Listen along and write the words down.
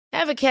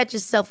Ever catch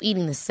yourself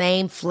eating the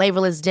same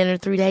flavorless dinner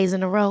 3 days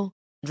in a row?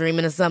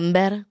 Dreaming of something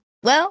better?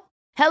 Well,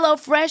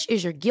 HelloFresh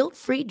is your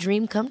guilt-free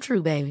dream come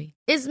true, baby.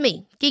 It's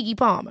me, Keke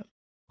Palmer.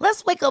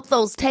 Let's wake up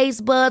those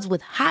taste buds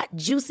with hot,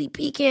 juicy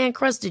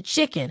pecan-crusted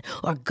chicken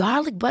or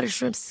garlic butter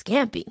shrimp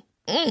scampi.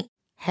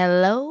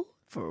 Hello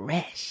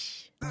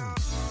Fresh.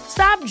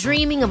 Stop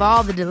dreaming of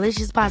all the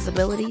delicious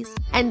possibilities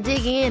and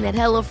dig in at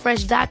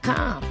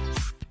HelloFresh.com.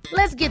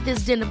 Let's get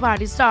this dinner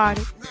party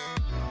started.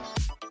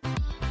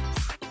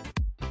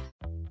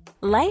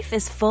 Life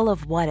is full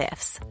of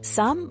what-ifs.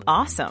 Some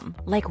awesome,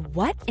 like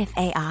what if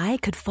AI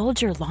could fold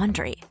your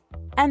laundry?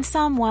 And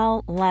some,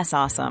 well, less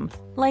awesome,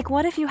 like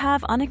what if you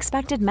have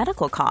unexpected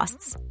medical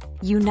costs?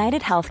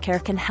 United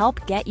Healthcare can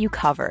help get you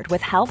covered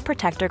with Health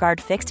Protector Guard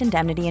fixed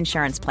indemnity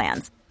insurance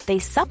plans. They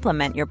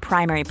supplement your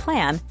primary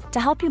plan to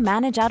help you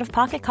manage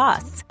out-of-pocket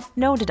costs.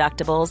 No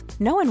deductibles,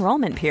 no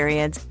enrollment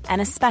periods,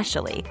 and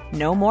especially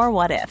no more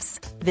what-ifs.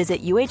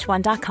 Visit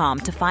uh1.com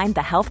to find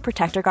the Health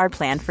Protector Guard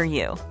plan for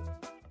you.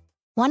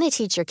 Want to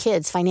teach your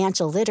kids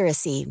financial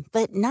literacy,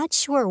 but not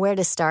sure where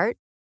to start?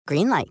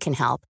 Greenlight can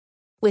help.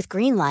 With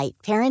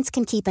Greenlight, parents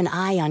can keep an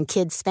eye on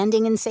kids'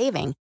 spending and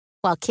saving,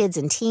 while kids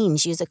and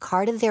teens use a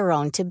card of their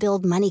own to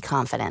build money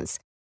confidence.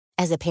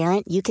 As a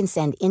parent, you can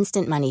send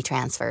instant money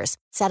transfers,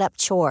 set up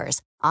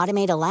chores,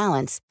 automate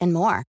allowance, and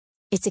more.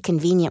 It's a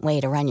convenient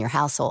way to run your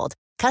household,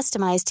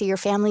 customized to your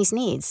family's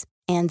needs,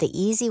 and the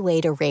easy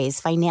way to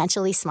raise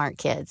financially smart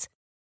kids.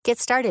 Get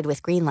started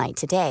with Greenlight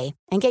today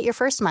and get your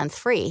first month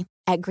free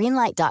at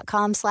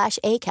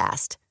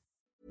greenlight.com/ACAST.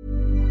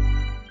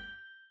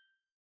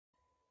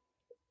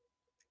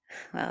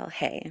 Well,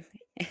 hey,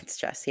 it's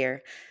Jess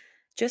here.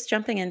 Just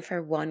jumping in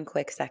for one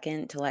quick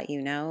second to let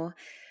you know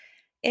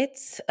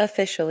it's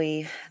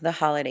officially the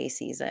holiday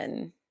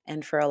season.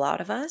 And for a lot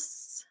of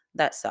us,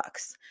 that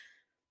sucks.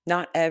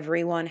 Not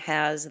everyone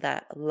has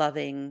that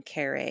loving,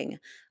 caring,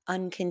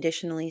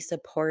 unconditionally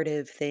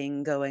supportive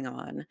thing going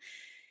on.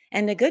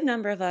 And a good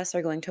number of us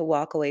are going to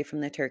walk away from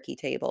the turkey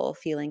table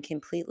feeling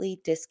completely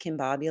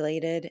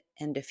discombobulated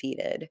and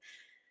defeated.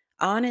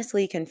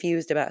 Honestly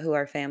confused about who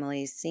our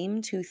families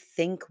seem to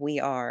think we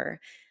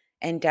are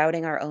and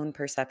doubting our own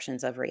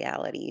perceptions of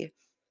reality.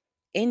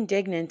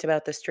 Indignant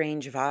about the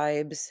strange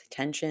vibes,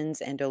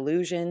 tensions, and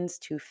allusions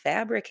to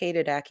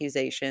fabricated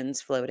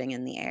accusations floating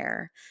in the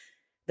air,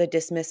 the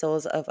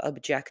dismissals of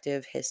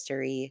objective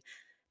history,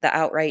 the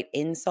outright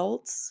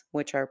insults,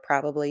 which are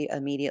probably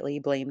immediately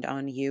blamed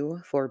on you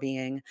for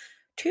being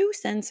too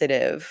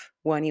sensitive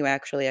when you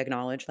actually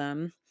acknowledge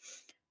them,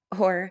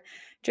 or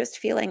just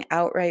feeling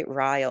outright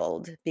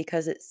riled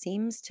because it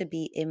seems to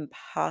be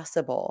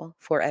impossible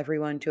for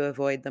everyone to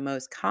avoid the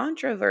most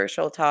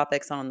controversial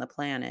topics on the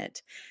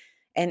planet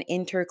and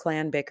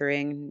interclan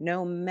bickering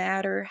no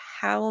matter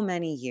how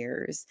many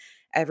years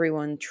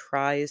everyone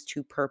tries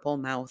to purple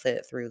mouth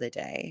it through the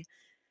day.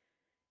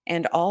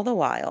 And all the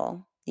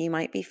while, you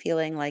might be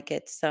feeling like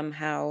it's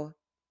somehow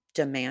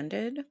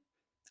demanded,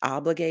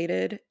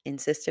 obligated,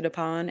 insisted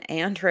upon,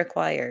 and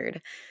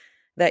required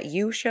that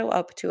you show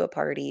up to a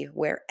party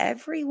where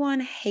everyone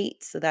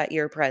hates that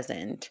you're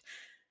present,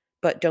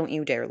 but don't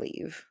you dare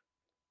leave.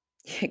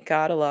 You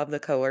gotta love the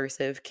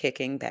coercive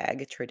kicking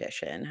bag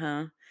tradition,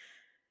 huh?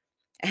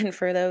 And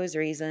for those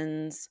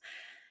reasons,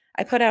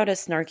 I put out a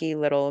snarky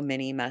little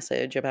mini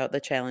message about the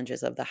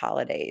challenges of the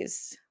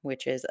holidays,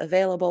 which is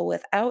available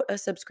without a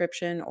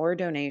subscription or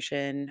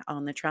donation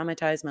on the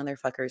Traumatized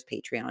Motherfuckers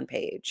Patreon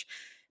page,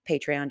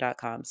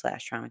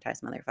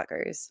 patreon.com/traumatized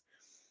motherfuckers.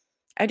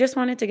 I just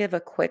wanted to give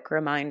a quick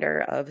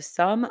reminder of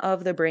some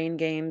of the brain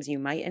games you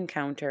might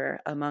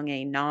encounter among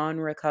a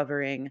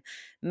non-recovering,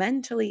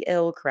 mentally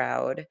ill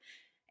crowd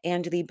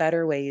and the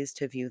better ways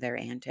to view their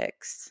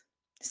antics,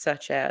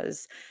 such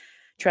as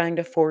trying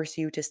to force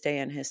you to stay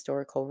in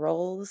historical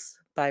roles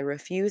by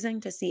refusing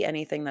to see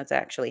anything that's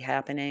actually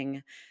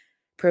happening,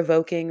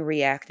 provoking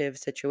reactive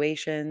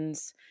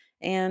situations,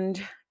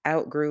 and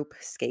outgroup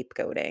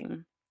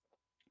scapegoating.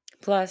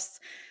 Plus,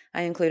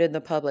 I included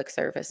the public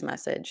service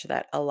message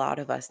that a lot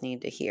of us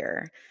need to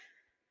hear.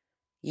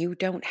 You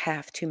don't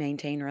have to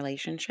maintain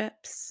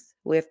relationships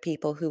with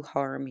people who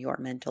harm your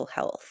mental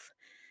health,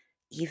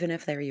 even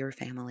if they're your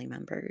family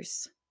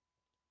members.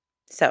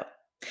 So,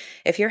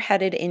 if you're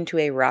headed into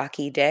a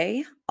rocky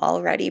day,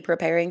 already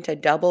preparing to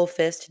double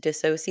fist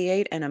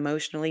dissociate and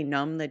emotionally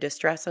numb the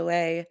distress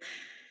away,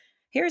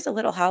 here's a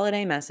little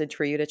holiday message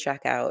for you to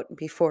check out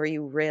before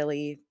you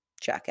really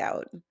check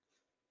out.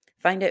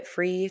 Find it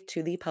free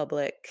to the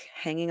public,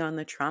 hanging on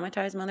the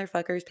Traumatized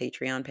Motherfuckers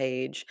Patreon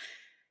page,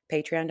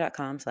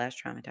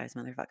 patreon.com/traumatized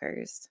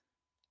motherfuckers.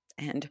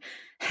 And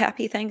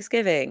happy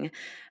Thanksgiving,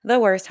 the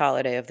worst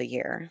holiday of the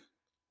year.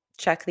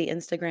 Check the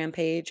Instagram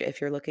page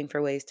if you're looking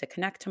for ways to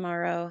connect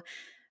tomorrow.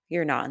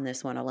 You're not in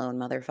this one alone,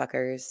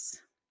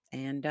 motherfuckers.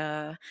 And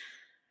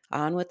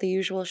on with the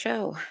usual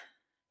show.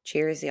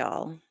 Cheers,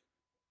 y'all.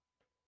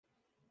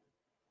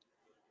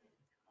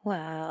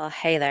 Well,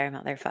 hey there,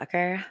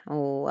 motherfucker.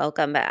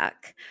 Welcome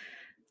back.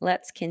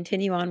 Let's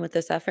continue on with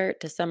this effort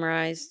to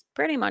summarize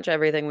pretty much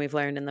everything we've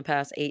learned in the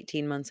past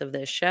 18 months of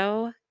this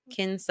show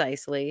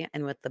concisely,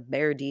 and with the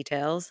bare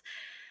details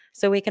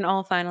so we can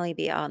all finally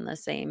be on the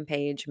same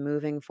page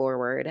moving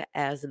forward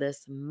as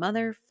this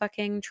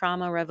motherfucking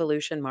trauma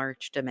revolution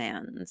march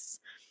demands.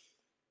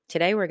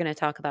 Today, we're going to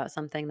talk about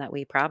something that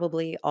we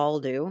probably all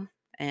do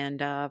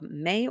and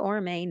may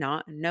or may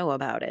not know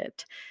about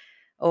it,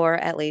 or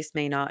at least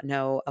may not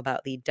know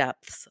about the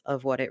depths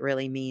of what it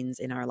really means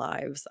in our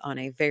lives on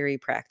a very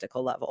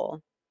practical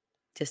level: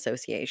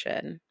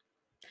 dissociation.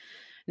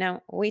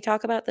 Now, we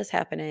talk about this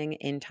happening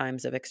in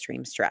times of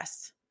extreme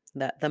stress,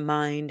 that the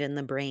mind and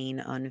the brain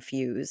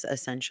unfuse,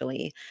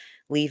 essentially,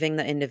 leaving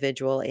the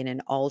individual in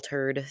an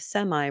altered,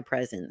 semi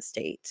present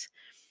state.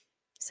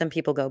 Some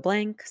people go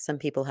blank, some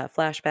people have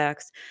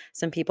flashbacks,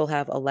 some people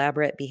have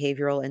elaborate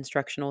behavioral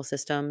instructional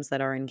systems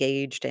that are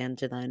engaged and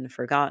then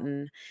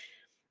forgotten.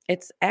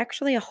 It's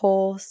actually a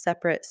whole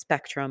separate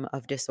spectrum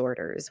of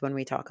disorders when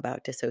we talk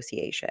about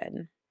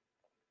dissociation.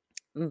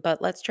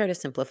 But let's try to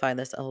simplify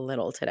this a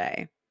little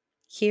today.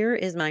 Here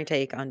is my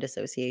take on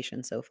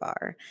dissociation so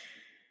far.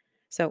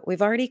 So,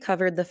 we've already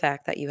covered the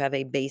fact that you have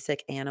a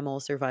basic animal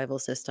survival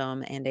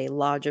system and a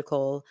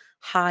logical,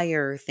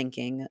 higher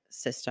thinking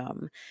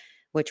system,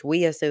 which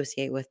we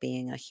associate with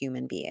being a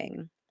human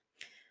being.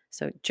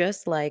 So,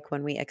 just like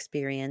when we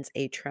experience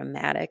a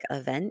traumatic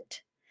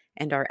event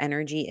and our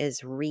energy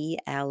is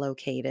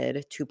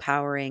reallocated to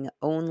powering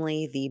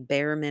only the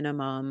bare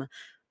minimum,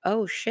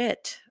 oh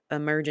shit,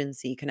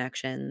 emergency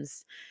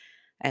connections,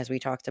 as we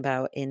talked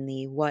about in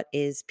the What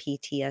is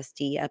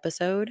PTSD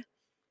episode,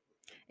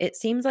 it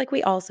seems like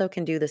we also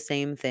can do the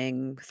same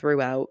thing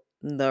throughout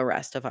the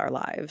rest of our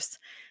lives.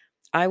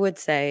 I would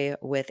say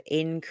with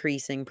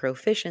increasing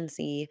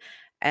proficiency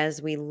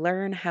as we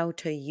learn how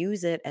to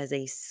use it as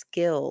a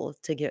skill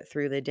to get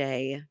through the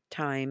day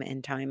time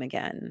and time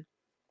again.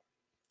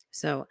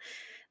 So,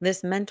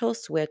 this mental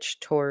switch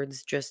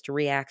towards just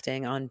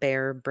reacting on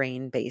bare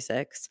brain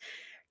basics,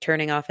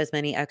 turning off as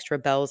many extra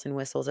bells and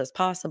whistles as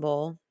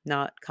possible,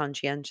 not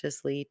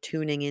conscientiously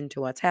tuning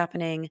into what's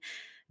happening,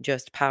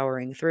 just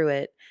powering through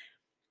it,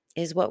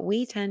 is what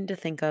we tend to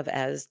think of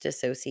as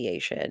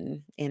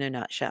dissociation in a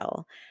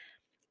nutshell.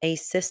 A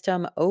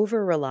system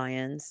over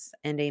reliance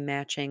and a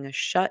matching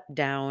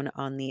shutdown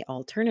on the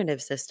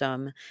alternative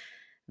system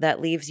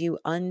that leaves you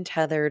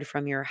untethered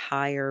from your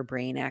higher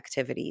brain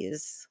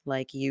activities,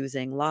 like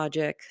using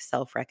logic,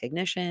 self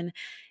recognition,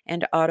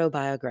 and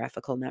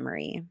autobiographical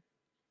memory.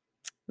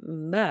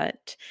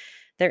 But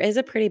there is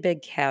a pretty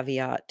big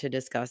caveat to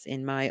discuss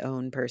in my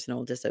own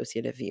personal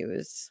dissociative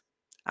views.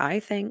 I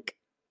think,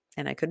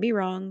 and I could be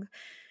wrong,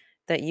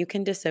 that you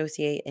can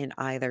dissociate in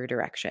either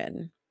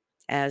direction,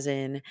 as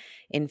in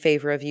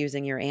favor of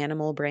using your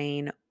animal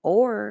brain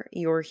or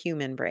your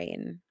human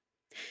brain.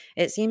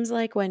 It seems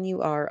like when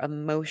you are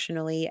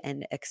emotionally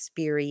and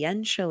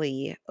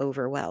experientially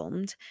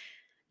overwhelmed,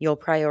 you'll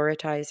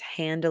prioritize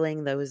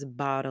handling those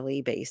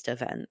bodily based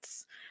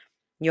events.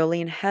 You'll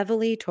lean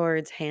heavily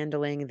towards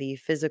handling the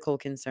physical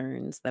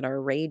concerns that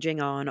are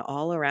raging on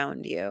all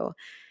around you,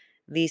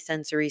 the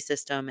sensory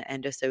system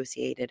and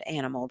associated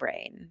animal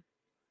brain.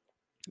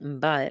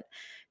 But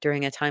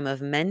during a time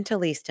of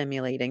mentally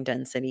stimulating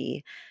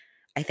density,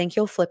 I think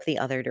you'll flip the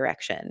other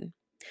direction.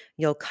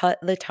 You'll cut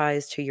the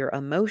ties to your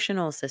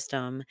emotional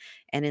system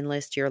and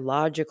enlist your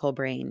logical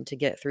brain to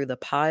get through the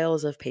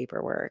piles of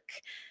paperwork.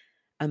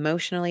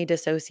 Emotionally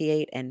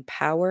dissociate and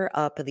power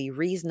up the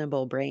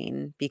reasonable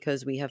brain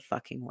because we have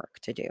fucking work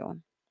to do.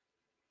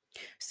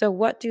 So,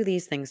 what do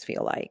these things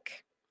feel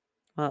like?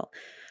 Well,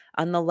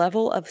 on the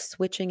level of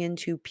switching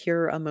into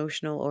pure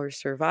emotional or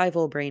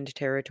survival brained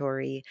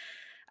territory,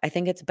 I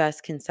think it's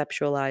best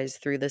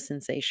conceptualized through the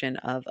sensation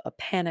of a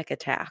panic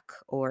attack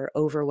or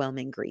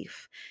overwhelming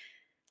grief.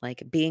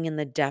 Like being in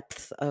the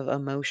depths of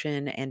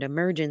emotion and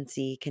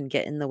emergency can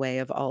get in the way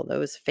of all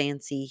those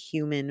fancy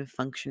human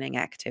functioning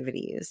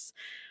activities.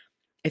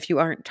 If you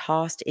aren't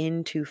tossed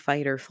into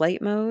fight or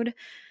flight mode,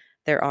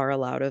 there are a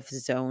lot of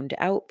zoned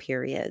out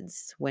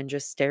periods when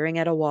just staring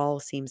at a wall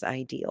seems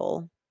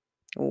ideal.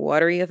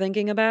 What are you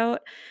thinking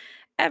about?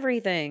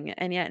 Everything,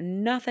 and yet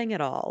nothing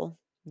at all.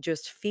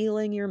 Just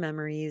feeling your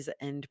memories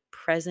and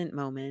present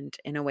moment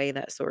in a way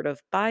that sort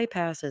of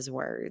bypasses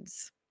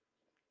words.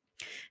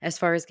 As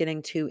far as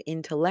getting too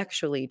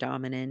intellectually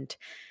dominant,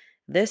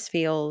 this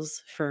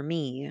feels, for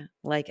me,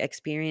 like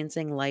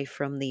experiencing life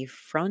from the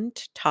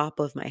front top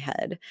of my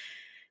head,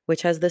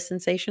 which has the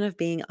sensation of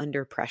being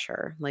under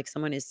pressure, like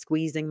someone is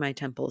squeezing my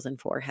temples and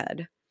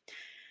forehead.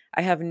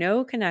 I have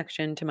no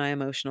connection to my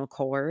emotional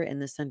core in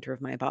the center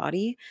of my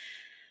body,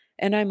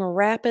 and I'm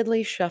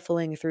rapidly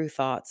shuffling through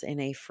thoughts in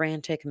a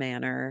frantic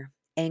manner,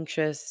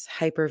 anxious,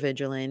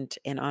 hypervigilant,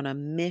 and on a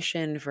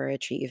mission for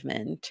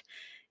achievement,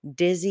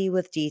 dizzy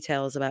with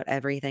details about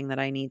everything that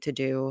I need to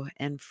do,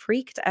 and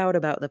freaked out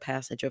about the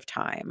passage of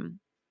time.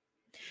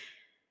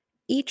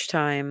 Each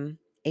time,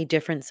 a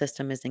different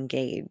system is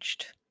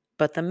engaged,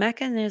 but the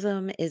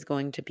mechanism is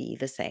going to be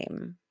the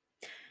same.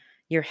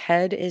 Your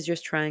head is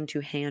just trying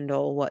to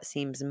handle what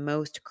seems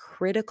most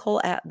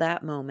critical at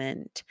that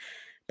moment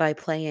by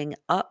playing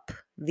up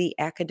the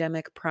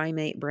academic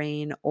primate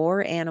brain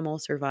or animal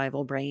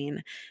survival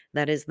brain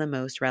that is the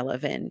most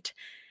relevant,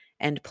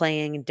 and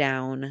playing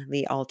down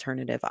the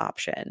alternative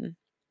option.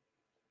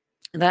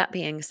 That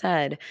being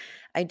said,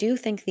 I do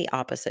think the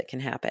opposite can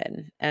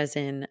happen, as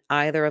in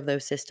either of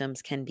those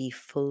systems can be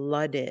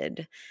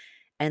flooded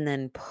and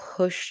then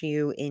push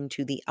you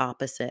into the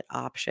opposite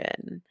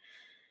option.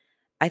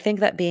 I think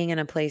that being in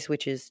a place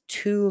which is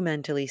too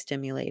mentally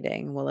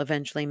stimulating will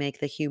eventually make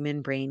the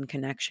human brain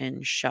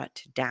connection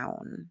shut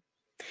down.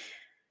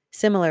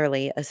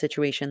 Similarly, a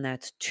situation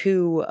that's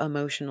too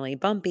emotionally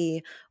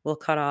bumpy will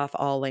cut off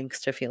all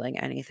links to feeling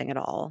anything at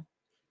all.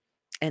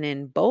 And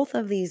in both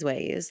of these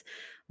ways,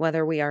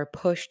 whether we are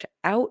pushed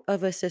out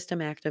of a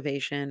system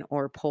activation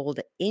or pulled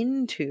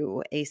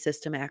into a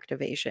system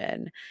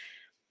activation,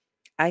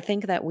 I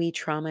think that we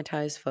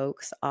traumatized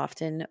folks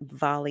often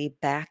volley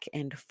back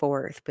and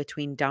forth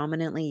between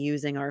dominantly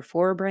using our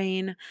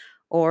forebrain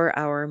or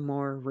our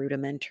more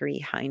rudimentary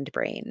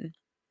hindbrain.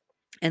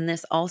 And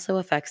this also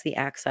affects the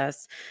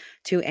access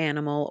to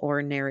animal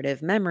or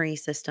narrative memory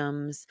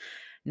systems,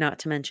 not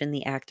to mention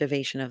the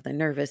activation of the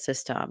nervous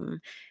system,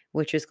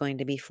 which is going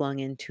to be flung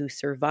into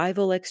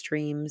survival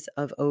extremes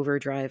of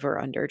overdrive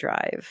or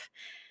underdrive.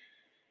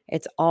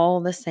 It's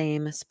all the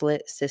same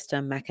split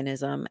system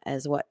mechanism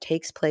as what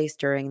takes place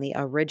during the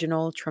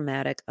original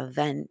traumatic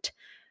event,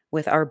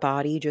 with our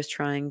body just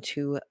trying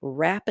to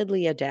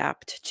rapidly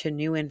adapt to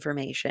new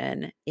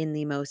information in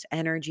the most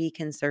energy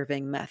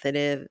conserving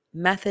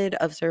method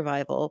of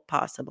survival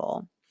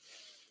possible.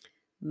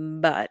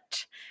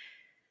 But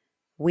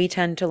we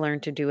tend to learn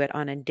to do it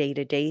on a day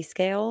to day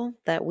scale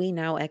that we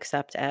now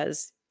accept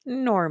as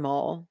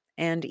normal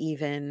and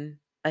even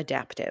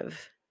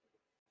adaptive.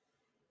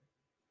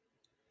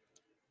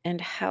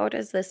 And how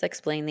does this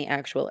explain the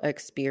actual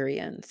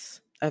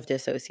experience of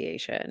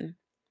dissociation?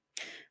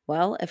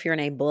 Well, if you're in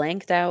a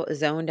blanked out,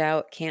 zoned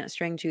out, can't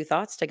string two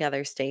thoughts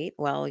together state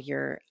while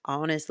you're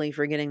honestly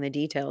forgetting the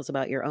details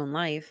about your own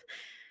life,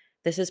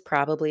 this is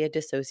probably a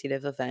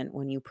dissociative event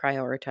when you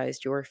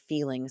prioritized your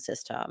feeling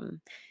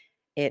system.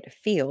 It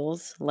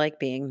feels like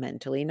being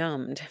mentally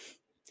numbed.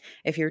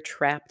 If you're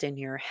trapped in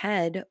your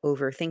head,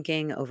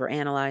 overthinking,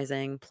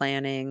 overanalyzing,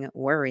 planning,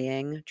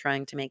 worrying,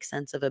 trying to make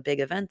sense of a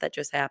big event that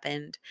just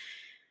happened,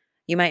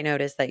 you might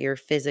notice that you're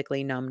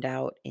physically numbed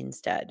out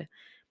instead.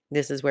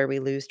 This is where we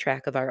lose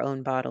track of our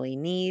own bodily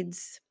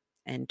needs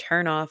and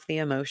turn off the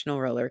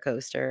emotional roller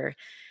coaster,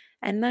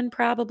 and then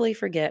probably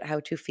forget how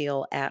to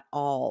feel at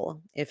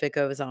all if it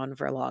goes on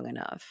for long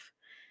enough.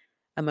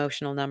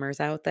 Emotional numbers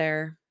out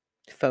there,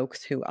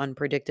 folks who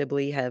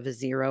unpredictably have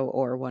 0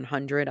 or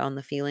 100 on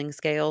the feeling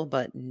scale,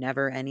 but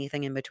never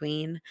anything in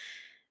between,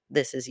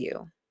 this is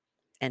you.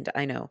 And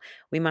I know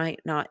we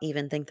might not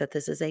even think that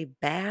this is a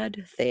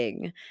bad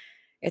thing.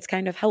 It's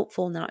kind of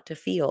helpful not to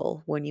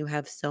feel when you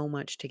have so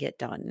much to get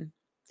done.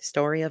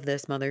 Story of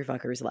this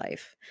motherfucker's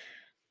life.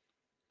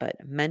 But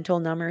mental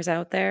numbers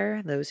out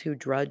there, those who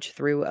drudge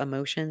through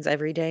emotions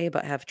every day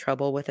but have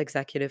trouble with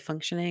executive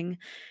functioning,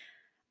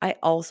 I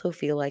also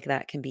feel like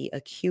that can be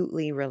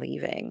acutely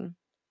relieving.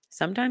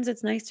 Sometimes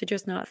it's nice to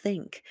just not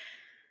think.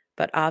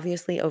 But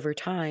obviously, over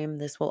time,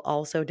 this will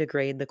also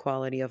degrade the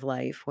quality of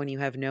life when you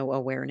have no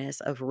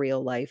awareness of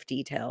real life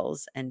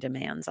details and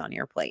demands on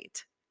your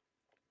plate.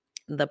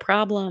 The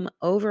problem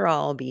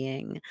overall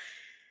being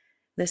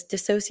this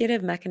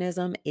dissociative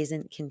mechanism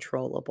isn't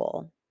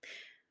controllable.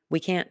 We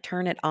can't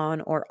turn it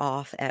on or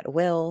off at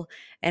will,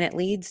 and it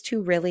leads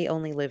to really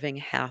only living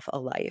half a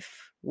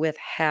life, with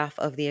half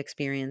of the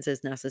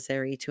experiences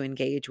necessary to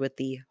engage with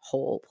the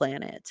whole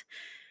planet.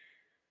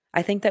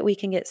 I think that we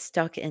can get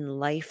stuck in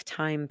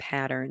lifetime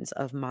patterns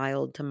of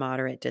mild to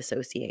moderate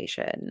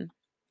dissociation.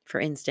 For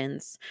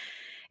instance,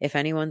 if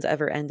anyone's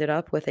ever ended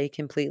up with a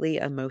completely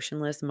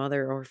emotionless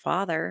mother or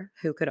father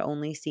who could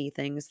only see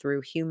things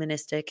through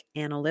humanistic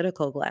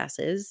analytical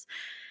glasses,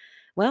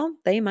 well,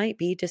 they might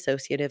be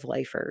dissociative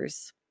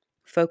lifers.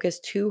 Focus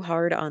too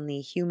hard on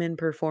the human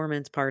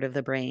performance part of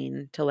the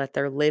brain to let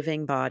their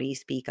living body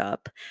speak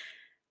up,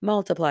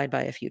 multiplied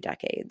by a few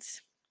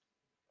decades.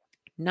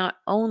 Not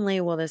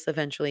only will this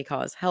eventually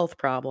cause health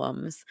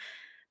problems,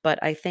 but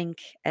I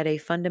think at a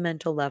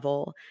fundamental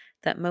level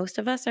that most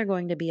of us are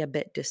going to be a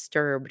bit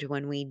disturbed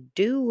when we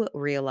do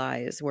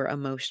realize we're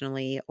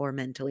emotionally or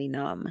mentally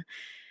numb.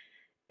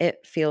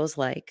 It feels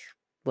like,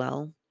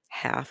 well,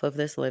 half of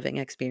this living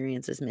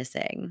experience is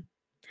missing.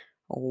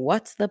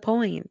 What's the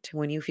point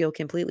when you feel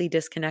completely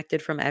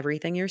disconnected from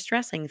everything you're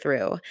stressing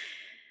through?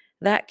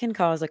 That can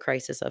cause a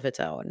crisis of its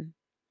own.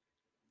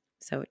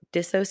 So,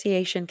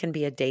 dissociation can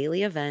be a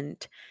daily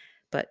event,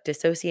 but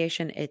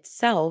dissociation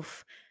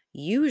itself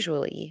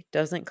usually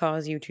doesn't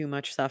cause you too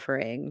much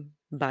suffering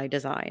by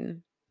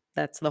design.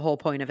 That's the whole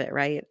point of it,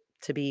 right?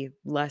 To be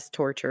less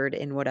tortured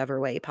in whatever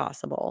way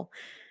possible.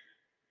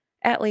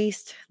 At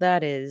least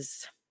that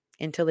is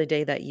until the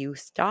day that you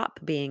stop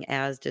being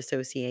as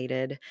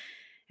dissociated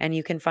and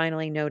you can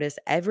finally notice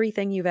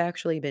everything you've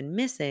actually been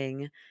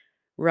missing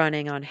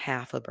running on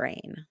half a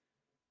brain.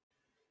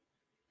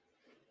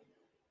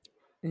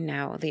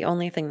 Now, the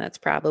only thing that's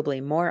probably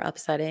more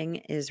upsetting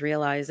is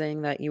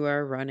realizing that you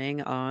are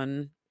running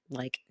on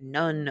like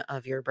none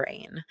of your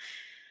brain.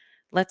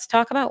 Let's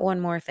talk about one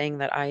more thing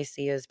that I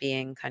see as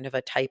being kind of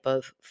a type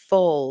of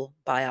full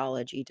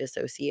biology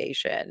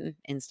dissociation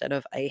instead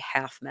of a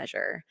half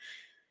measure.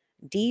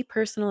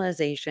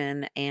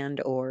 Depersonalization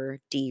and or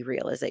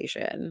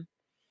derealization.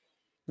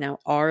 Now,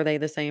 are they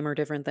the same or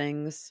different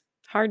things?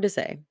 Hard to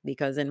say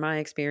because in my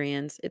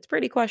experience, it's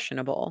pretty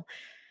questionable.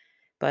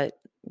 But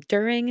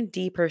during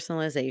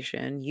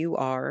depersonalization, you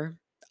are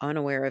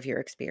unaware of your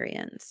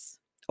experience,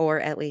 or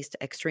at least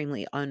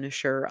extremely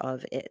unsure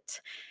of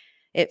it.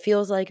 It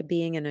feels like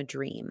being in a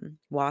dream,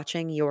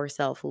 watching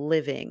yourself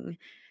living,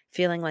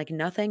 feeling like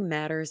nothing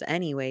matters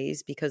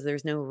anyways because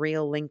there's no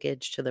real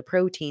linkage to the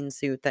protein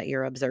suit that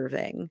you're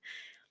observing.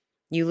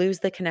 You lose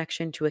the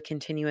connection to a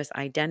continuous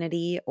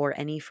identity or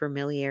any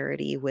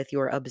familiarity with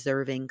your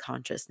observing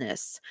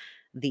consciousness,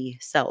 the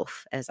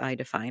self, as I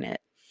define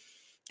it.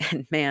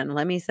 And man,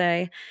 let me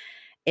say,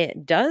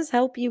 it does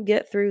help you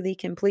get through the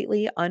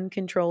completely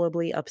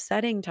uncontrollably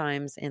upsetting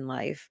times in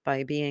life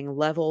by being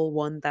level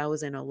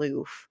 1000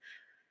 aloof.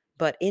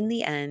 But in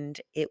the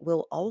end, it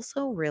will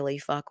also really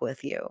fuck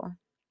with you.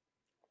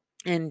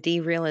 And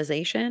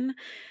derealization,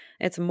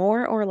 it's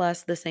more or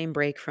less the same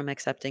break from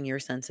accepting your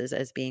senses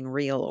as being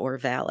real or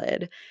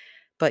valid,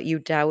 but you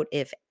doubt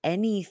if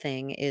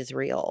anything is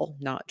real,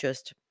 not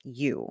just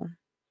you.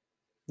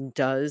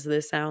 Does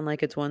this sound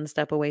like it's one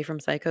step away from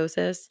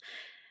psychosis?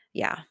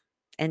 Yeah.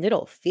 And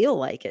it'll feel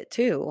like it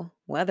too,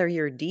 whether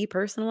you're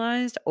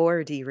depersonalized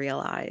or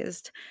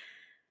derealized.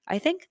 I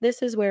think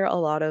this is where a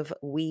lot of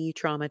we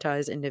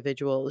traumatized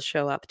individuals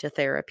show up to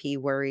therapy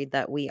worried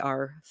that we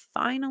are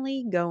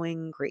finally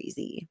going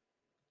crazy.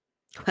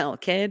 Well,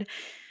 kid,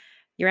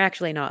 you're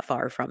actually not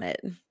far from it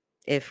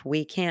if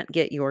we can't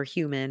get your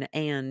human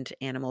and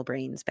animal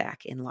brains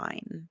back in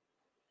line.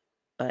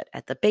 But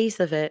at the base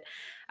of it,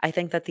 I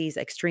think that these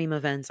extreme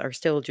events are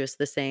still just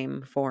the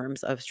same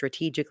forms of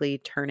strategically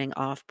turning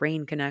off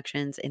brain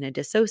connections in a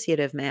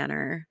dissociative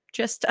manner,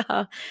 just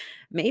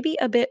maybe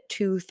a bit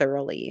too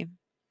thoroughly.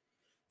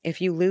 If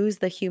you lose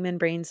the human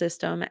brain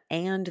system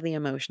and the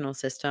emotional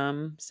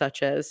system,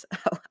 such as,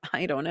 oh,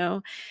 I don't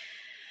know,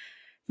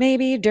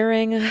 maybe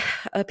during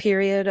a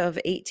period of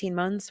 18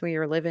 months where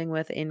you're living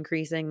with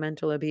increasing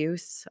mental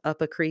abuse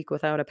up a creek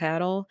without a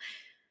paddle,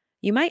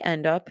 you might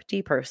end up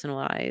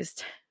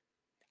depersonalized.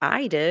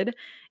 I did,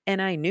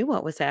 and I knew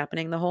what was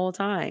happening the whole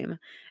time,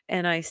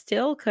 and I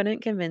still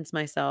couldn't convince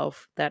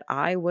myself that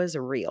I was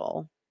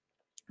real.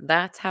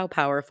 That's how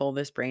powerful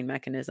this brain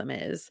mechanism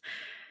is.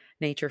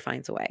 Nature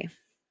finds a way.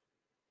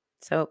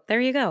 So there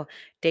you go.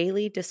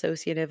 Daily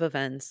dissociative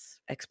events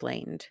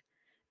explained.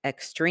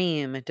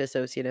 Extreme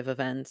dissociative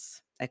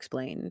events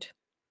explained.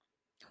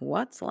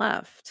 What's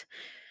left?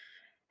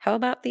 How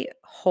about the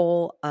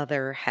whole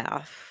other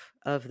half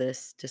of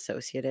this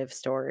dissociative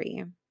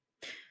story?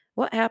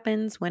 What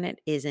happens when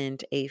it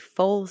isn't a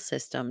full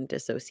system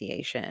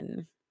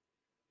dissociation?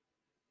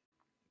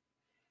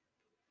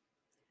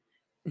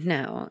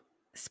 Now,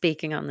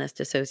 speaking on this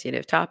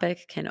dissociative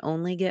topic can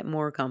only get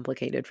more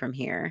complicated from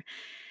here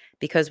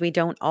because we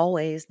don't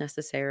always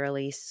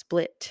necessarily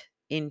split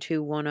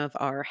into one of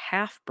our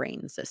half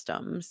brain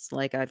systems,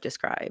 like I've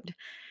described.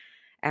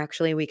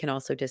 Actually, we can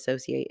also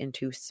dissociate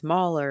into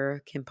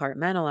smaller,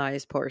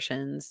 compartmentalized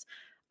portions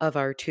of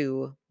our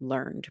two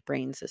learned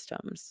brain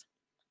systems.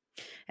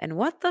 And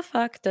what the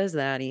fuck does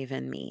that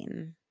even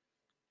mean?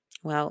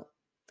 Well,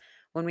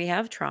 when we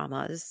have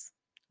traumas,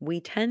 we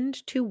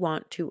tend to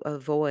want to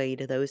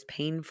avoid those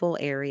painful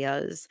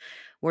areas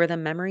where the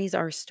memories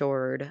are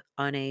stored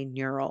on a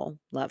neural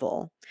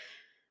level.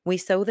 We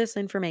sew this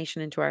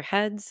information into our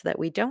heads that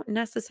we don't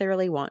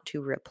necessarily want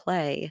to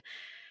replay.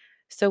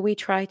 So we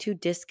try to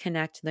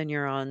disconnect the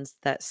neurons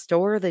that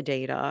store the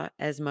data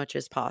as much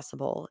as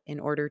possible in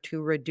order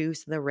to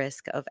reduce the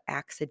risk of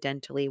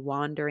accidentally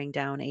wandering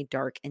down a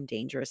dark and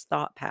dangerous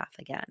thought path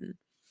again.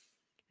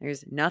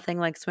 There's nothing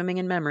like swimming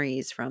in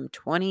memories from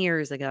 20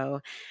 years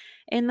ago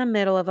in the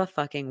middle of a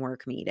fucking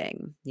work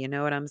meeting. You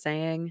know what I'm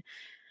saying?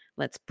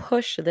 Let's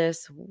push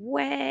this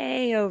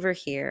way over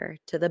here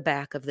to the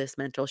back of this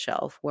mental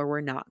shelf where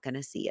we're not going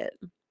to see it.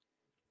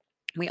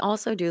 We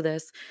also do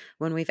this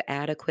when we've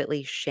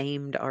adequately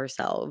shamed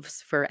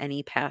ourselves for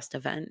any past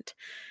event.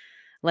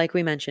 Like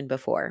we mentioned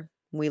before,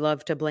 we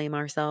love to blame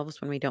ourselves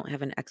when we don't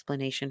have an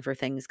explanation for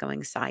things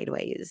going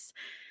sideways.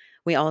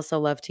 We also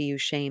love to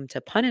use shame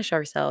to punish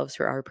ourselves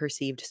for our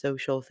perceived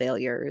social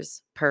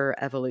failures per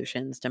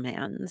evolution's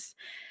demands.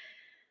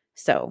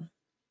 So,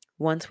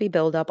 once we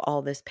build up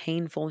all this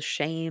painful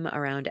shame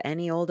around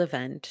any old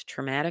event,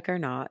 traumatic or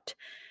not,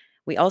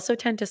 we also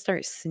tend to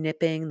start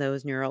snipping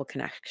those neural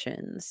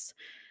connections,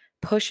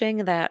 pushing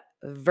that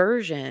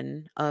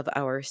version of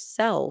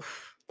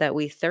ourself that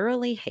we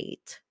thoroughly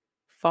hate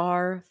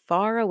far,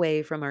 far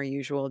away from our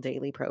usual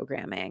daily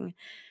programming.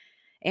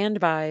 And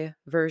by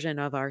version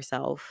of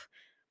ourself,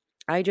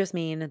 I just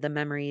mean the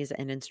memories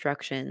and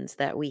instructions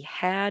that we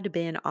had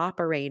been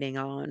operating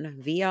on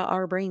via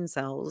our brain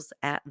cells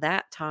at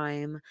that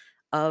time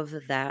of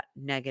that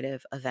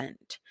negative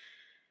event,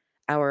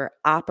 our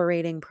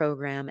operating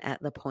program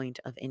at the point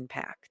of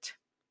impact.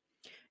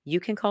 You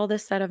can call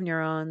this set of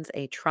neurons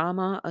a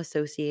trauma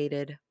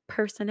associated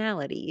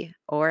personality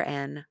or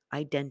an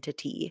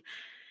identity,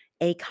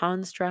 a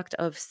construct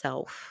of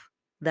self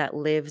that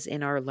lives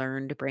in our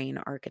learned brain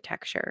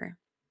architecture.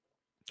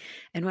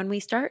 And when we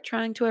start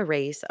trying to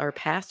erase our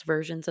past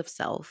versions of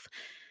self,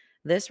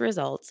 this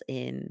results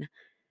in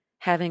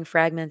having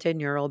fragmented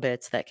neural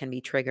bits that can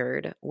be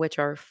triggered, which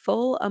are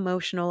full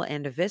emotional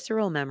and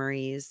visceral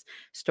memories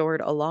stored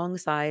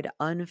alongside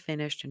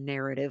unfinished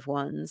narrative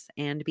ones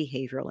and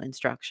behavioral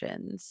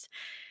instructions.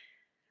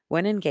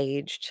 When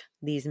engaged,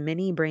 these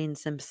mini brain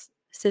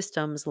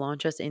systems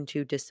launch us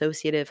into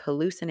dissociative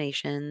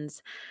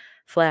hallucinations,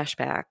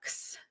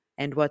 flashbacks,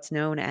 and what's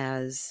known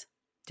as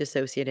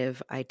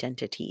dissociative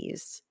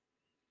identities.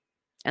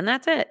 And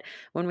that's it.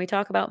 When we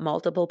talk about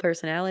multiple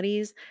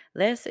personalities,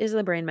 this is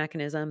the brain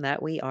mechanism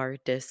that we are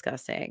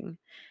discussing.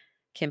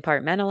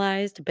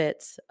 Compartmentalized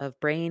bits of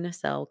brain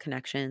cell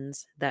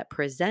connections that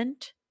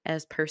present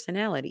as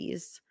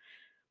personalities.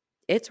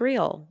 It's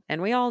real,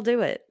 and we all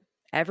do it.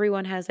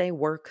 Everyone has a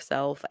work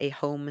self, a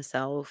home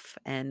self,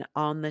 an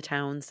on the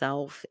town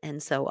self,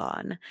 and so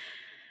on.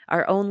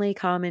 Our only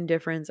common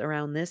difference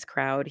around this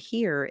crowd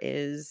here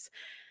is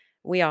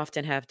we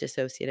often have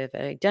dissociative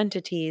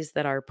identities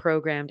that are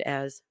programmed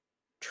as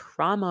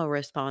trauma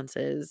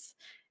responses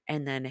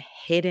and then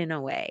hidden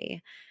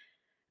away.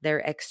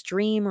 They're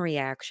extreme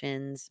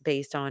reactions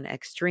based on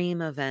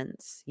extreme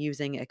events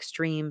using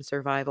extreme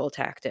survival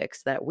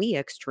tactics that we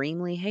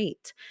extremely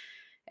hate.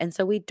 And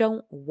so we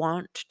don't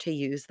want to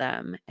use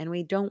them, and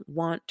we don't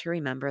want to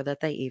remember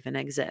that they even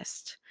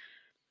exist.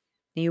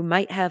 You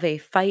might have a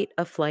fight,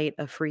 a flight,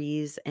 a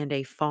freeze, and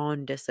a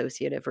fawn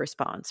dissociative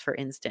response, for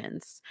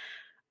instance,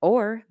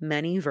 or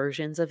many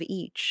versions of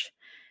each,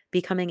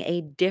 becoming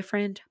a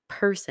different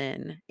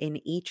person in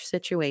each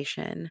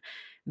situation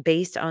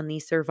based on the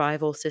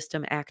survival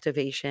system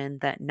activation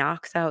that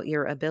knocks out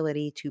your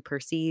ability to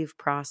perceive,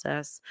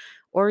 process,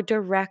 or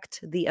direct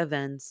the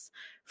events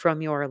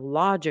from your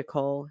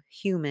logical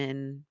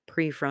human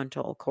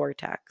prefrontal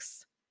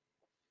cortex.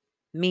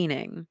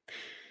 Meaning,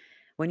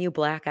 when you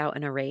black out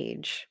in a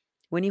rage,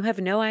 when you have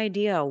no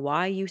idea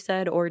why you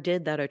said or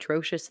did that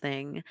atrocious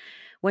thing,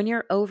 when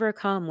you're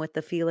overcome with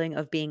the feeling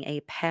of being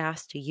a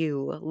past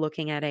you,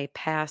 looking at a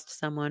past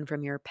someone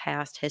from your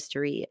past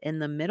history in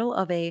the middle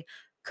of a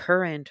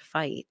current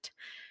fight,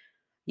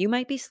 you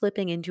might be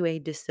slipping into a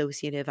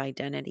dissociative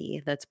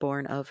identity that's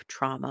born of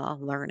trauma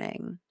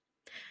learning.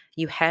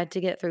 You had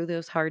to get through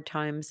those hard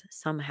times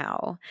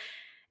somehow,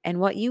 and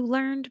what you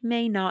learned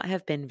may not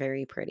have been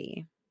very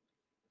pretty.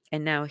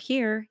 And now,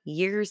 here,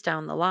 years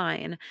down the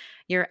line,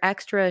 you're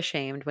extra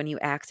ashamed when you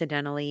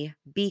accidentally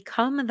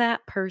become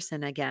that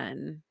person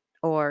again,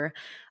 or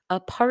a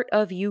part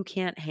of you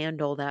can't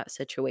handle that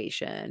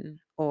situation,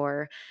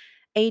 or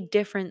a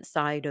different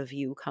side of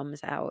you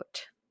comes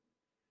out.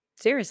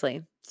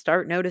 Seriously,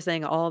 start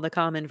noticing all the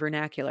common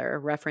vernacular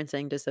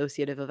referencing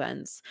dissociative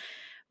events.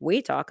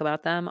 We talk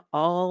about them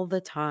all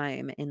the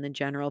time in the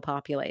general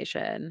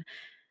population.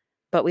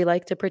 But we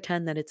like to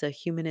pretend that it's a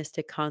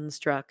humanistic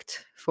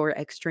construct for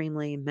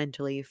extremely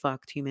mentally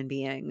fucked human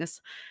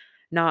beings,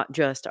 not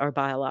just our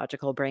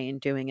biological brain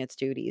doing its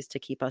duties to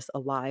keep us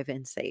alive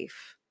and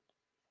safe.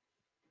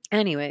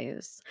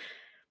 Anyways,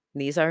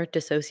 these are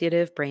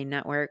dissociative brain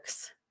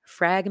networks,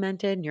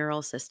 fragmented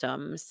neural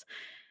systems,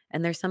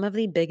 and they're some of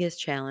the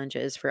biggest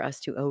challenges for us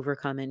to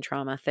overcome in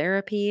trauma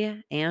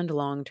therapy and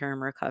long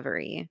term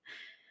recovery.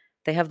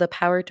 They have the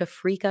power to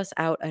freak us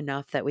out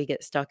enough that we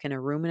get stuck in a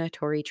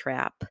ruminatory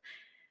trap.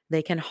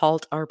 They can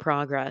halt our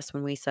progress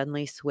when we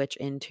suddenly switch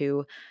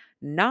into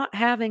not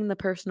having the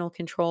personal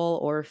control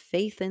or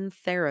faith in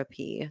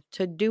therapy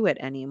to do it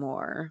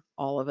anymore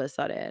all of a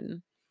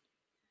sudden.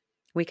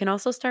 We can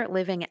also start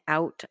living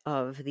out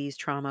of these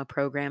trauma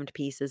programmed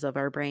pieces of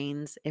our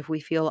brains if we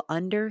feel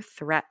under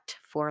threat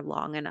for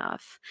long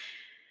enough,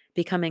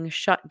 becoming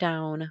shut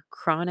down,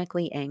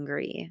 chronically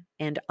angry,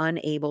 and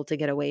unable to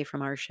get away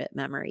from our shit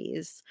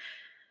memories.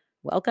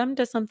 Welcome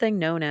to something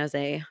known as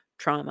a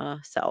trauma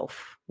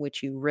self,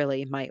 which you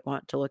really might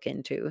want to look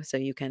into so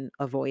you can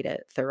avoid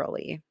it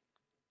thoroughly.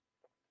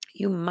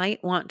 You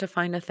might want to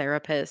find a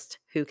therapist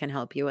who can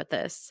help you with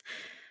this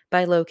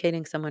by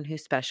locating someone who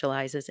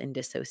specializes in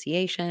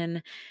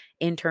dissociation,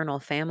 internal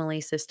family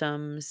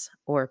systems,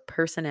 or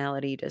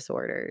personality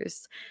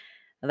disorders.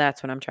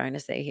 That's what I'm trying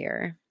to say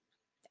here.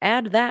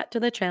 Add that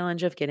to the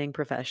challenge of getting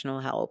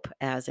professional help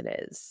as it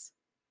is.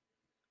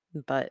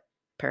 But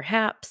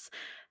perhaps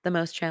the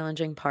most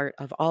challenging part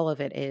of all of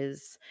it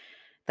is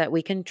that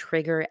we can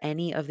trigger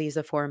any of these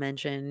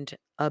aforementioned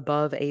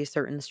above a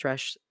certain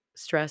stress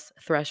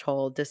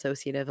threshold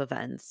dissociative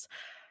events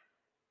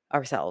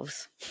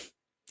ourselves.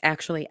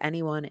 Actually,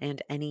 anyone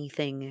and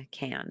anything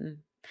can,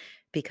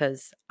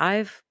 because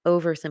I've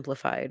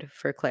oversimplified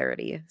for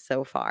clarity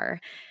so far.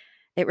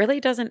 It really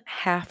doesn't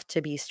have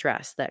to be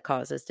stress that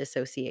causes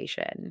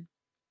dissociation.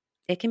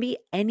 It can be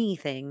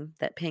anything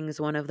that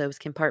pings one of those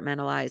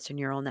compartmentalized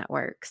neural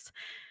networks.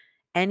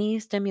 Any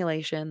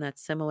stimulation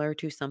that's similar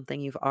to something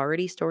you've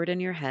already stored in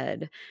your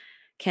head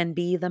can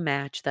be the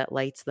match that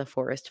lights the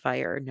forest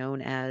fire,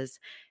 known as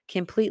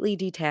completely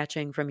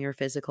detaching from your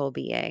physical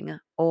being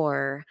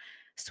or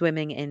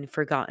swimming in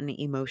forgotten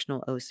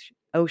emotional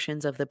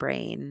oceans of the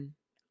brain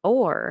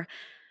or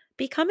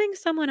becoming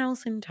someone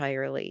else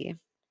entirely.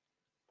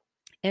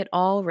 It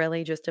all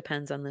really just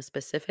depends on the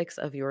specifics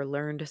of your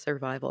learned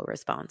survival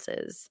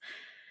responses.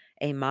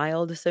 A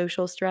mild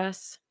social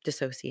stress,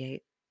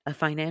 dissociate. A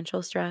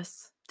financial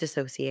stress,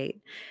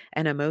 dissociate.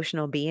 An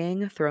emotional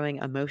being throwing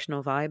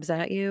emotional vibes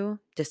at you,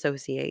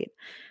 dissociate.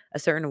 A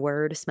certain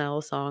word,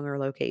 smell, song, or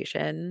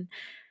location,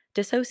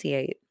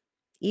 dissociate.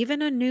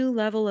 Even a new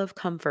level of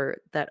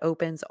comfort that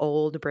opens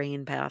old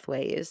brain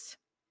pathways,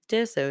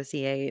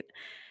 dissociate.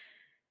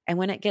 And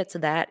when it gets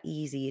that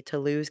easy to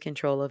lose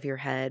control of your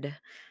head,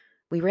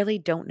 we really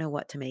don't know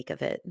what to make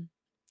of it,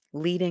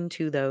 leading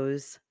to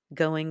those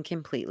going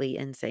completely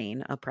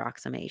insane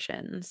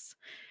approximations.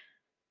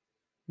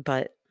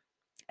 But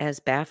as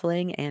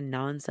baffling and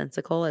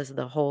nonsensical as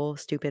the whole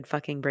stupid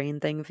fucking brain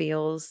thing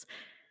feels,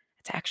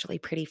 it's actually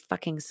pretty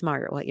fucking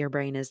smart what your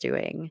brain is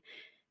doing.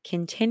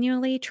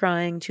 Continually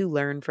trying to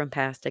learn from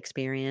past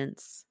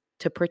experience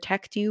to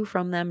protect you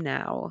from them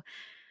now,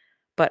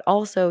 but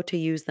also to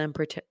use them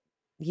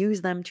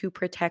to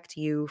protect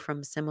you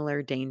from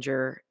similar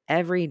danger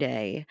every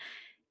day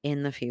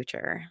in the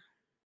future.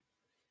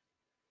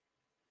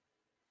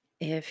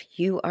 If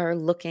you are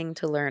looking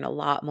to learn a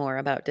lot more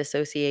about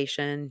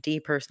dissociation,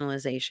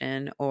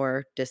 depersonalization,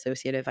 or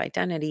dissociative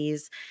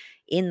identities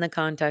in the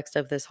context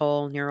of this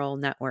whole neural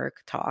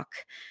network talk,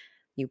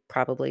 you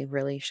probably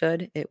really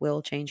should. It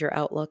will change your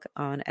outlook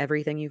on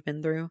everything you've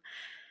been through.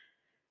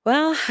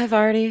 Well, I've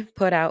already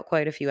put out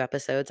quite a few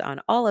episodes on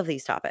all of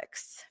these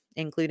topics,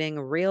 including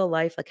real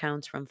life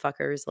accounts from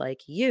fuckers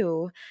like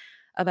you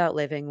about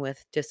living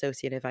with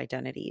dissociative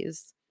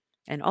identities,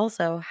 and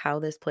also how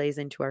this plays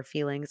into our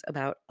feelings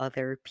about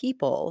other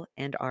people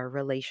and our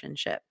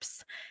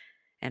relationships.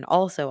 And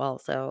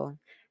also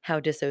how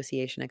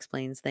dissociation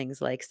explains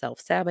things like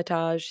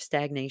self-sabotage,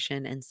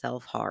 stagnation, and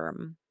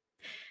self-harm.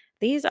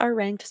 These are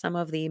ranked some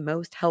of the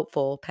most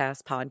helpful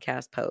past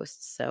podcast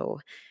posts, so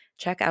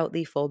check out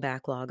the full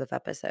backlog of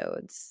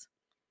episodes.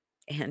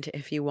 And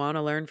if you want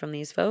to learn from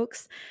these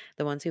folks,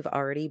 the ones who've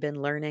already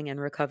been learning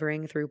and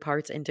recovering through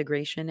parts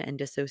integration and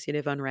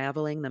dissociative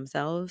unraveling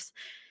themselves,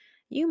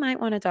 you might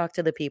want to talk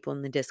to the people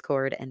in the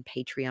Discord and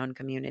Patreon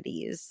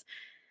communities.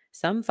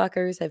 Some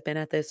fuckers have been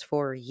at this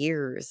for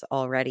years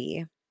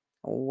already.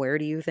 Where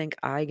do you think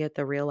I get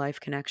the real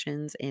life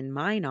connections in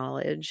my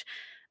knowledge,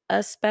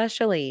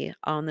 especially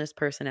on this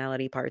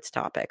personality parts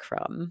topic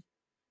from?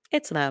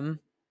 It's them.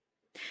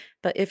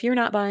 But if you're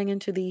not buying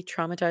into the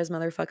traumatized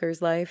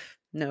motherfucker's life,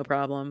 no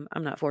problem.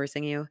 I'm not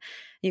forcing you.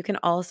 You can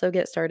also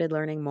get started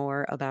learning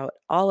more about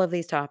all of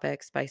these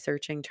topics by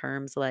searching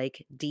terms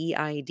like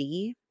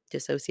DID,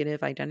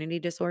 dissociative identity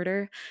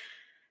disorder,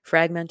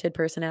 fragmented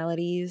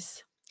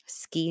personalities,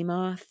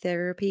 schema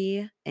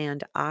therapy,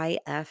 and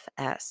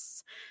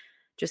IFS.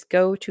 Just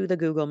go to the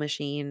Google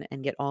machine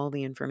and get all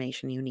the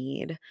information you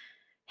need.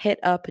 Hit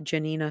up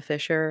Janina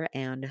Fisher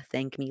and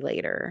thank me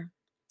later.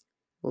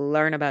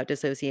 Learn about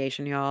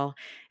dissociation, y'all.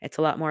 It's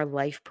a lot more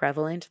life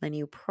prevalent than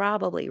you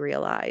probably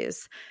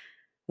realize,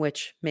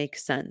 which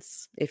makes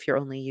sense if you're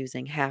only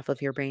using half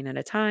of your brain at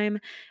a time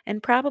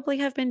and probably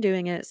have been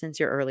doing it since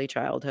your early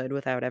childhood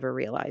without ever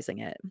realizing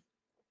it.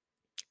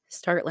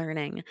 Start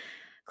learning.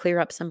 Clear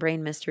up some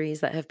brain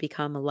mysteries that have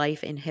become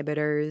life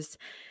inhibitors.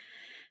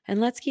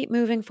 And let's keep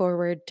moving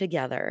forward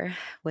together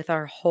with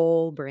our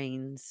whole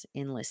brains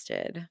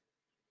enlisted.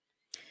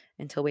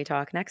 Until we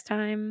talk next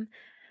time,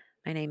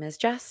 my name is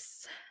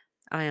Jess.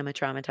 I am a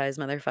traumatized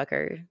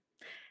motherfucker.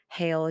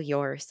 Hail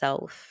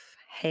yourself.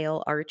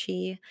 Hail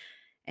Archie.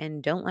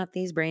 And don't let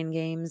these brain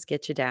games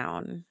get you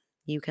down.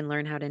 You can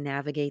learn how to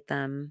navigate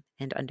them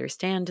and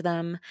understand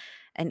them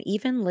and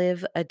even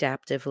live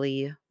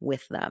adaptively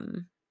with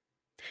them.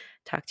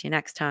 Talk to you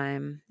next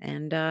time.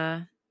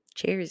 And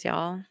cheers,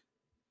 y'all.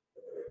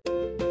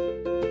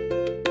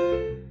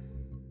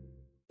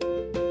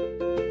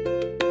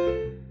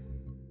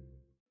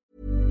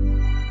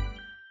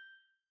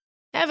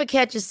 Ever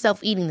catch yourself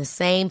eating the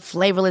same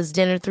flavorless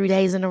dinner 3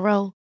 days in a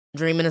row?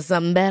 Dreaming of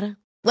something better?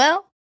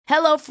 Well,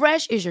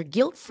 HelloFresh is your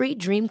guilt-free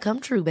dream come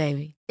true,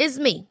 baby. It's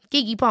me,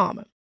 Keke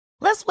Palmer.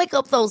 Let's wake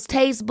up those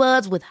taste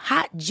buds with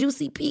hot,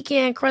 juicy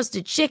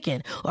pecan-crusted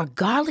chicken or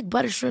garlic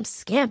butter shrimp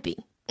scampi.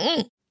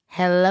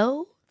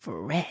 Hello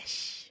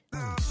Fresh.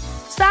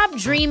 Stop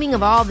dreaming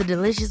of all the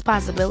delicious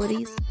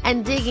possibilities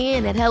and dig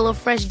in at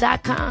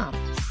HelloFresh.com.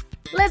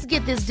 Let's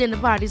get this dinner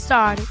party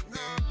started.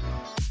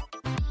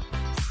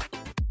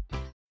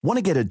 Want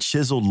to get a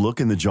chiseled look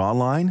in the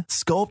jawline?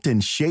 Sculpt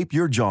and shape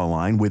your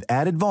jawline with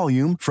added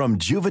volume from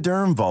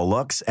Juvederm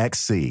Volux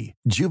XC.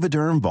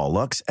 Juvederm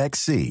Volux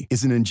XC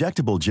is an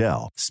injectable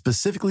gel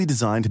specifically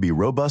designed to be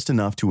robust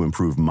enough to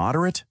improve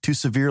moderate to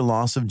severe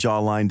loss of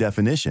jawline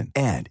definition.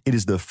 And it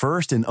is the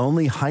first and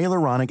only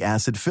hyaluronic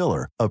acid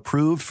filler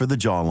approved for the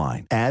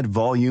jawline. Add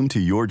volume to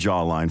your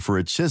jawline for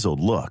a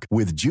chiseled look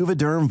with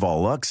Juvederm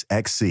Volux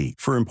XC.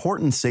 For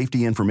important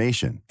safety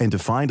information and to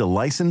find a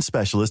licensed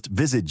specialist,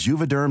 visit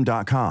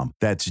juvederm.com.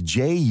 That's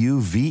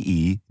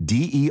JUVEDERM.com.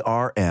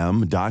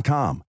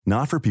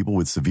 Not for people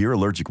with severe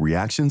allergic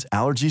reactions,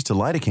 allergies to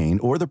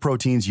lidocaine, or the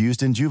proteins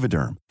used in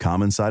Juvederm.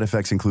 Common side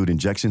effects include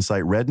injection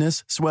site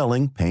redness,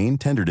 swelling, pain,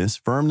 tenderness,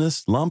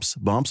 firmness, lumps,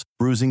 bumps,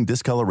 bruising,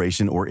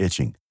 discoloration, or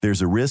itching.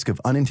 There's a risk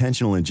of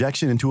unintentional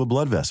injection into a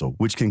blood vessel,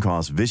 which can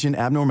cause vision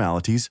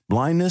abnormalities,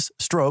 blindness,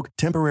 stroke,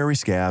 temporary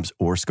scabs,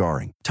 or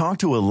scarring. Talk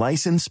to a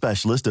licensed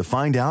specialist to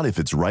find out if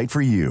it's right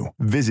for you.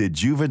 Visit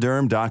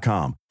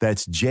Juvederm.com.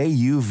 That's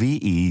JUVEDERM.com.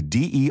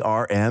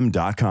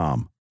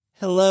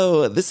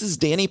 Hello, this is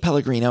Danny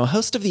Pellegrino,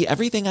 host of the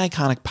Everything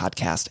Iconic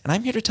podcast, and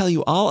I'm here to tell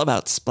you all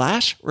about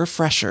Splash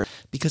Refresher,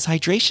 because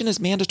hydration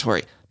is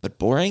mandatory, but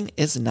boring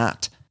is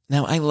not.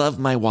 Now, I love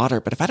my water,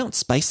 but if I don't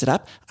spice it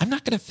up, I'm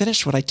not going to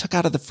finish what I took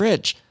out of the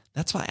fridge.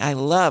 That's why I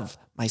love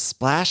my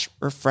Splash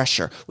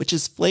Refresher, which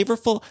is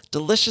flavorful,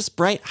 delicious,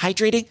 bright,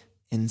 hydrating,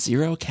 and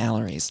 0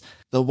 calories.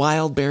 The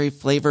wild berry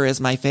flavor is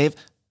my fave.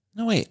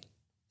 No, wait,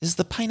 is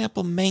the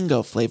pineapple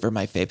mango flavor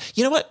my fave?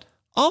 You know what?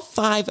 All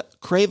 5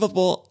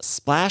 craveable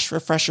Splash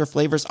Refresher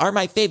flavors are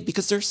my fave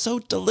because they're so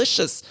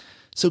delicious.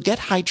 So get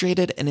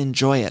hydrated and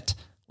enjoy it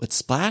with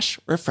Splash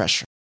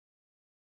Refresher.